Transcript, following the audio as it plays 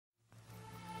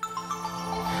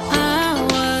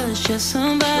just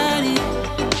somebody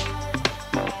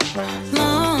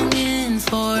longing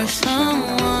for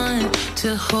someone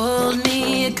to hold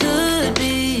me. It could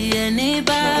be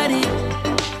anybody,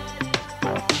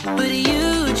 but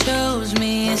you chose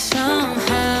me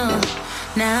somehow.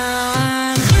 Now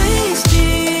I'm waist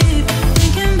deep,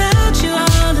 thinking about you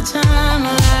all the time,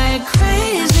 like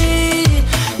crazy,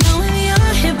 knowing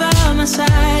you're here by my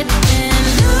side. And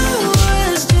I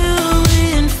was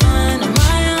doing fine on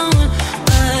my own,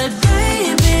 but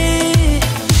baby,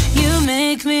 you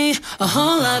make me a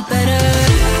whole lot better.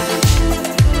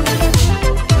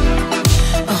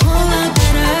 A whole lot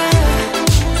better.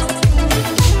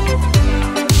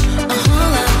 A whole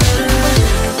lot better.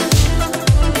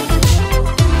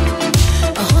 A whole lot better.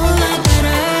 A whole lot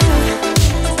better.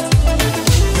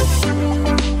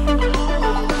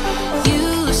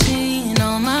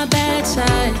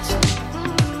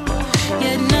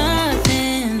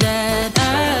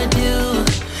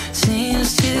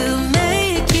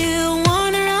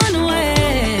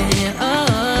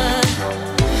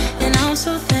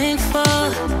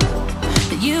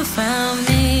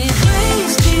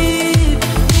 Waist deep,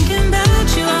 thinking about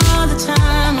you all the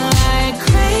time, like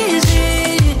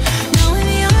crazy, knowing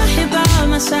you're here by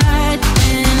my side.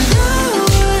 And I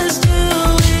was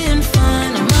doing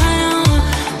fine on my own,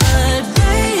 but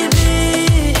baby,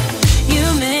 you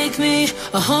make me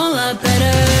a whole lot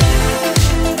better.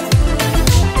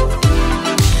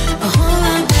 A whole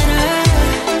lot better.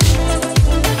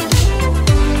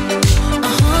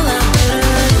 A whole lot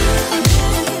better.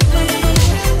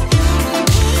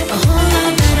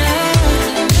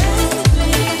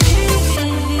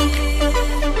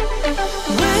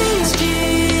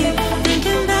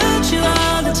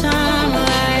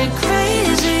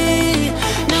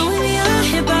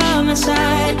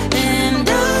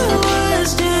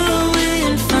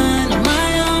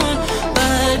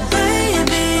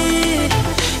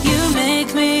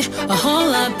 A whole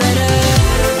lot better. A whole lot better.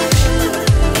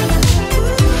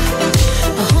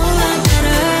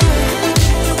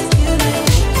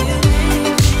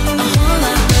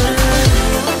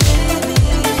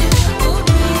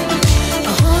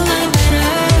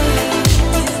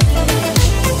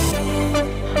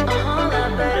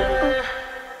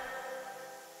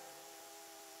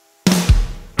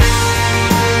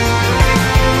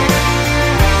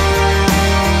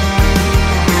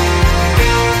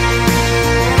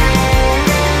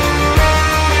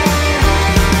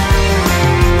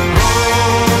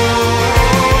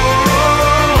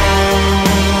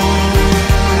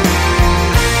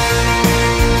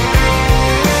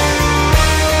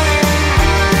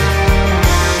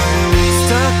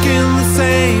 Stuck in the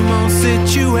same old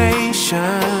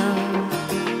situation,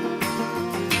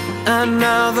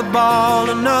 another ball,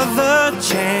 another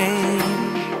chain.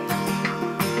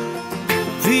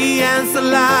 The answer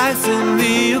lies in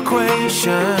the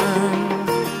equation,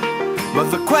 but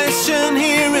the question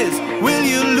here is, will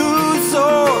you lose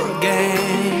or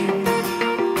gain?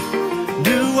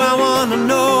 Do I wanna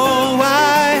know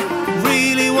why?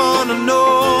 Really wanna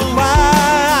know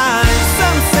why?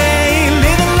 Some say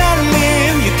live and let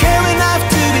live, you care enough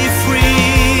to be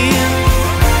free.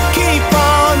 Keep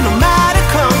on no matter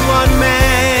come what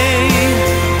may.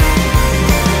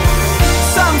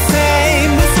 Some say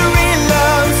misery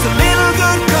loves a little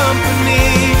good company,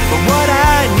 but what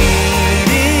I need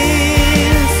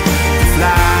is to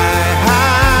fly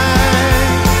high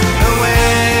away.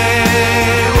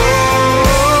 Oh.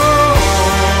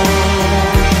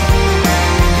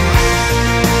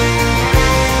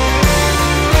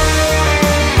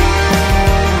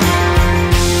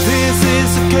 This is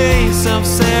a case of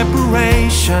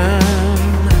separation.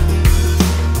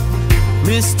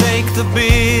 Mistake the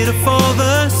bitter for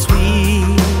the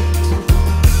sweet.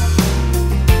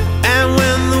 And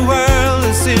when the world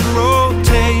is in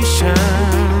rotation,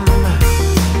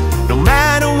 no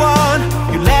matter what,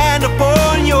 you land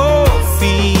upon your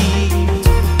feet.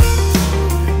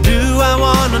 Do I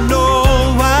wanna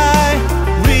know why?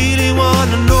 Really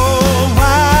wanna know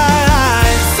why?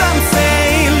 Some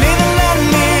say live and let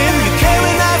live, you care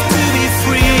enough to be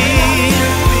free.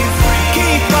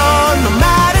 Keep on no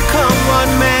matter come what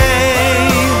may.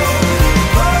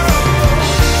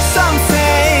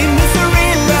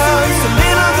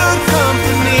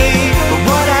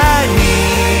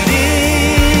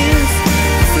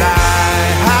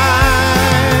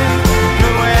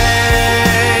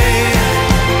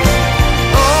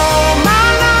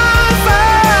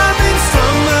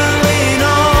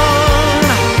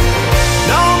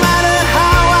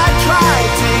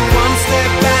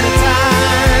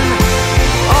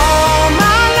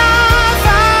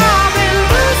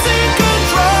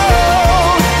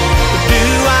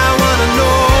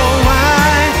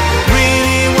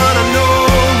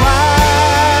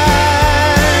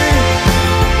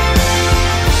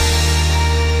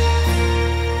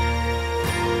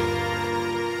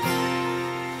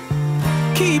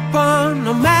 keep on,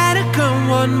 no matter come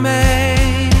what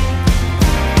may.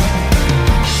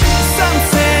 Some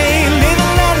say live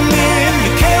and let live,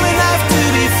 you care enough to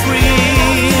be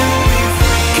free.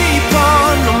 Keep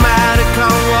on, no matter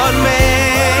come what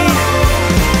may.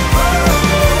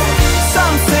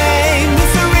 Some say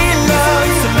misery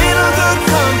loves a little good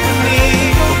company,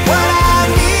 but what I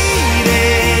need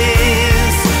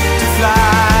is to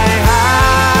fly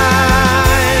high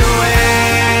away.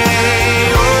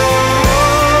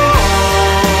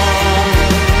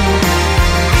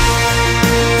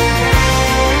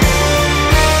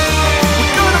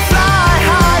 We're gonna fly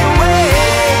high away.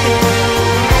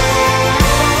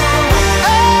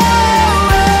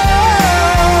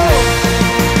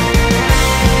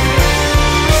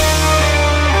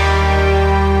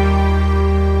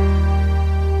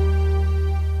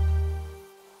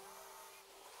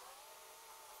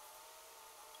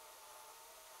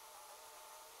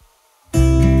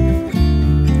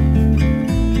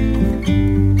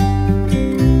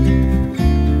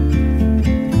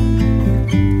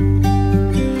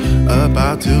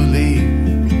 About to leave,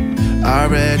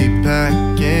 already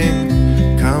packing.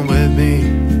 Come with me,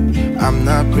 I'm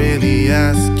not really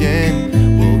asking.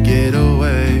 We'll get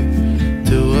away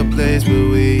to a place where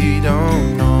we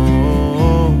don't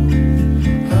know.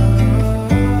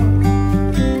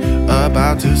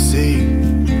 About to see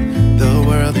the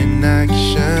world in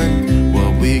action,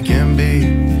 what we can be,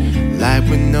 life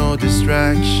with no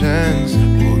distractions.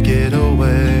 We'll get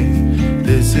away,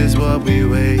 this is what we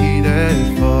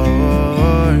waited for.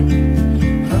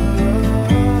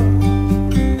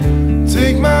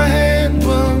 Take my hand,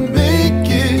 we'll make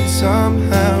it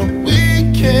somehow.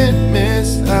 We can't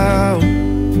miss out.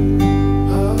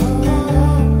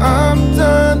 I'm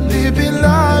done living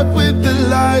life with the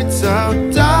lights out,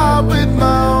 down with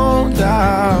my own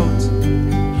doubts.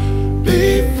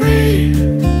 Be free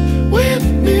with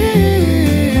me.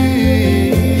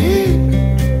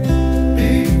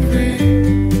 Be free.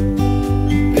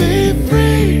 Be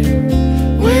free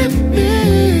with me.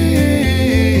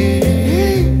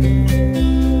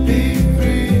 Be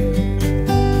free.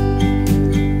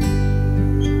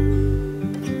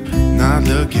 Not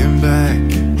looking back,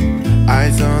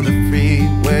 eyes on the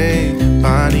freeway,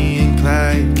 Bonnie and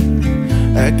Clyde,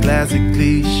 a classic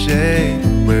cliche.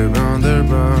 We're on the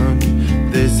run,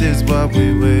 this is what we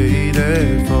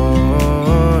waited for.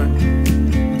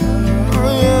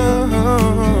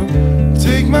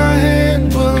 Take my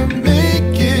hand, we'll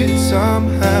make it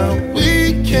somehow. We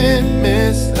can't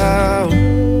miss out.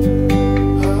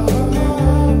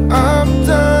 I'm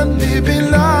done living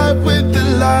life with the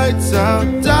lights out,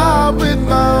 down with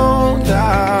my own